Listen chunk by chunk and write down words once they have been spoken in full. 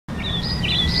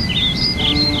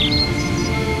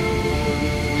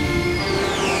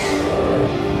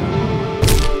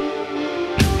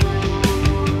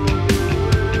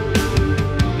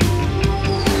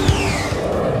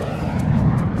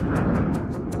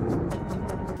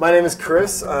My name is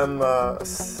Chris. I'm a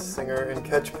singer in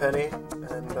CATCHPENNY,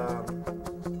 and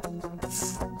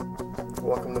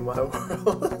welcome to my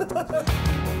world.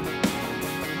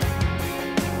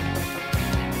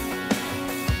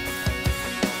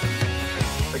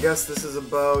 I guess this is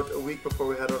about a week before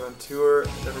we head out on tour,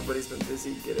 and everybody's been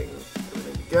busy getting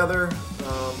everything together.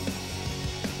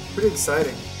 Pretty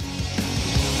exciting.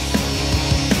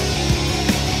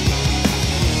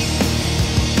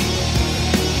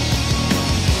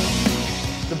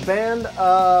 The band,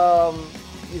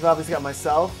 you've obviously got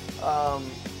myself,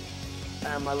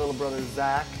 and my little brother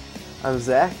Zach. I'm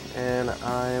Zach, and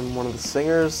I'm one of the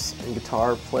singers and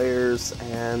guitar players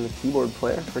and keyboard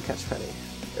player for CATCHPENNY.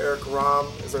 Eric Rom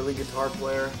is our lead guitar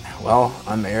player. Well,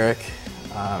 I'm Eric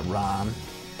Rom,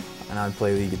 and I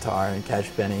play lead guitar in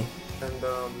CATCHPENNY. And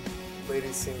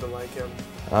ladies seem to like him.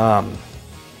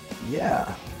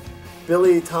 Yeah.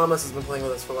 Billy Thomas has been playing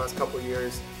with us for the last couple of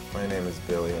years. My name is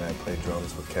Billy, and I play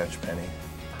drums with CATCHPENNY.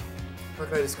 How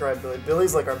can I describe Billy?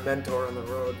 Billy's like our mentor on the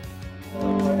road.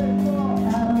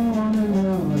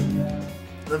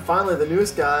 And then finally, the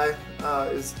newest guy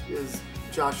is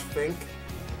Josh Fink.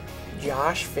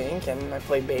 Josh Fink, and I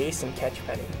play bass in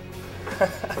CATCHPENNY.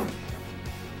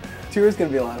 Tour is going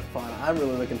to be a lot of fun. I'm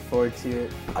really looking forward to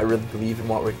it. I really believe in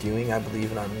what we're doing. I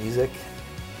believe in our music.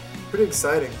 Pretty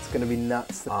exciting. It's going to be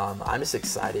nuts. I'm just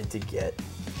excited to get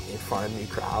in front of new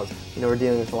crowds. You know, we're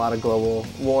dealing with a lot of global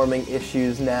warming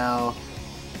issues now.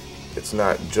 It's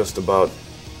not just about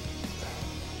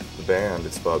the band,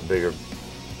 it's about bigger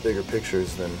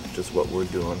pictures than just what we're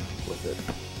doing with it.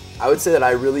 I would say that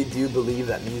I really do believe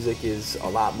that music is a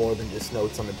lot more than just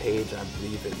notes on the page, and I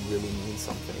believe it really means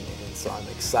something. And so I'm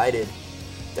excited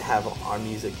to have our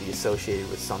music be associated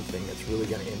with something that's really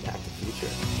going to impact the future.